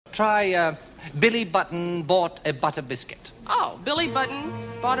Try, Billy Button bought a butter biscuit. Oh, Billy Button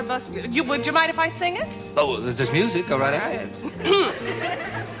bought a biscuit. Would you mind if I sing it? Oh, there's music. Go right ahead.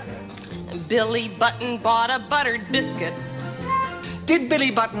 Billy Button bought a buttered biscuit. Did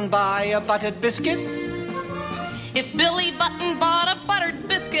Billy Button buy a buttered biscuit? If Billy Button bought a buttered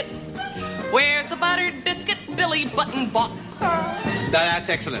biscuit, where's the buttered biscuit Billy Button bought? That's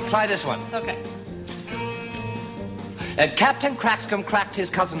excellent. Try this one. Okay. Captain Crackscomb cracked his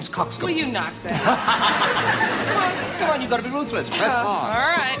cousin's coxcomb. Will you knock that? Come on, you've got to be ruthless. Press on. All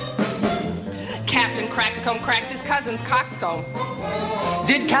right. Captain Crackscomb cracked his cousin's coxcomb.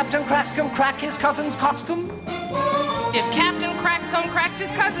 Did Captain Crackscomb crack his cousin's coxcomb? If Captain Crackscomb cracked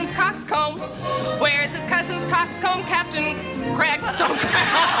his cousin's coxcomb, where's his cousin's coxcomb, Captain Crackscomb?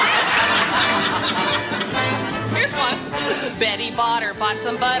 Here's one. Betty Botter bought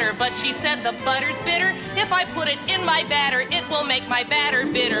some butter, but she said the butter's bitter. If I put it in my batter, it will make my batter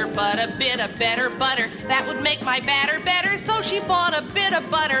bitter. But a bit of better butter, that would make my batter better. So she bought a bit of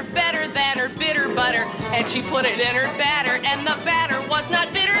butter better than her bitter butter. And she put it in her batter, and the batter was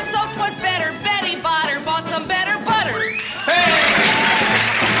not bitter, so 'twas better. Betty Botter bought some better butter.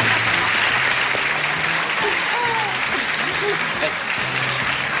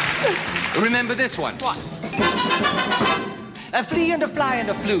 Remember this one? What? A flea and a fly and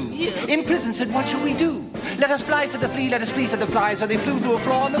a flew. Yes. In prison said, what shall we do? Let us fly, said the flea, let us flee, said the fly, so they flew through a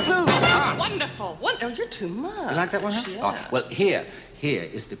flaw and the flew. Wonderful. Oh, you're too much. You like that one, huh? Yeah. Oh, well, here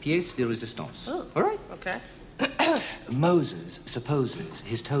is the pièce de résistance. Oh. All right? Okay. Moses supposes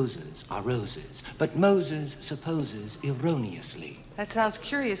his toes are roses, but Moses supposes erroneously. That sounds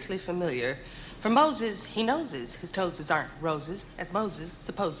curiously familiar. For Moses, he noses his toes aren't roses, as Moses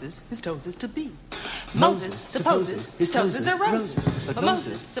supposes his toes to be. Moses supposes his toes are roses, but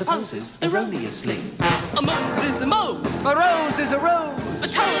Moses supposes erroneously. A Moses is a Mose. A rose is a rose. A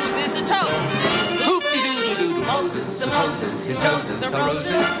toes is a toe. Hoop-de-doo-doo-doo. Moses supposes his toes are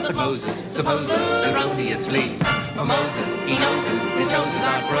roses, but Moses supposes erroneously. For Moses, he noses his toes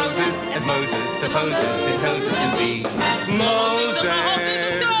aren't roses, as Moses supposes his toes to be. Moses.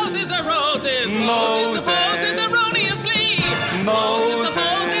 Moses supposes erroneously. Moses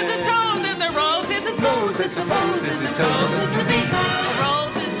supposes his toes is a roses, as Moses supposes his toes to be. A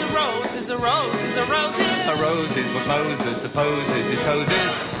rose is a rose is a rose is a rose is. A rose is what Moses supposes his toes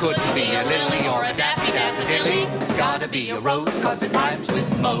is. Couldn't be a lily or a daffodilly. It's gotta be a rose, cause it rhymes with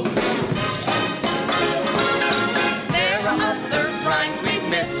Mose. There are others rhymes we've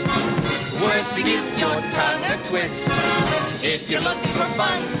missed, words to give your tongue a twist. If you're looking for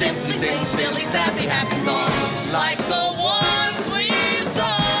fun, simply sing silly, sappy, happy songs like the ones we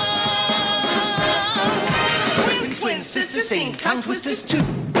sung. Twins, twins, sisters sing tongue twisters too.